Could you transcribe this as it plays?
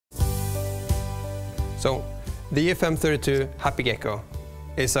So, the EFM32 Happy Gecko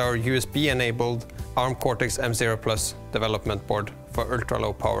is our USB-enabled ARM Cortex M0 Plus development board for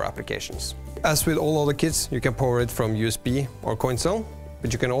ultra-low power applications. As with all other kits, you can power it from USB or coin cell,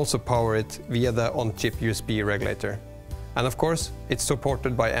 but you can also power it via the on-chip USB regulator. And of course, it's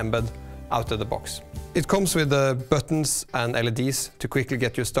supported by Mbed out of the box. It comes with buttons and LEDs to quickly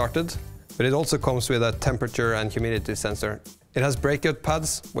get you started, but it also comes with a temperature and humidity sensor. It has breakout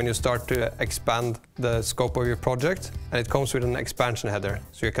pads when you start to expand the scope of your project, and it comes with an expansion header,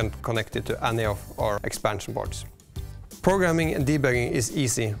 so you can connect it to any of our expansion boards. Programming and debugging is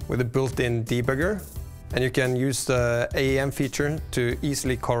easy with a built-in debugger, and you can use the AEM feature to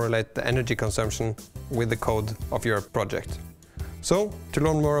easily correlate the energy consumption with the code of your project. So, to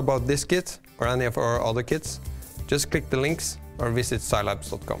learn more about this kit or any of our other kits, just click the links or visit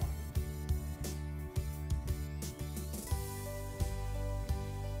scilabs.com.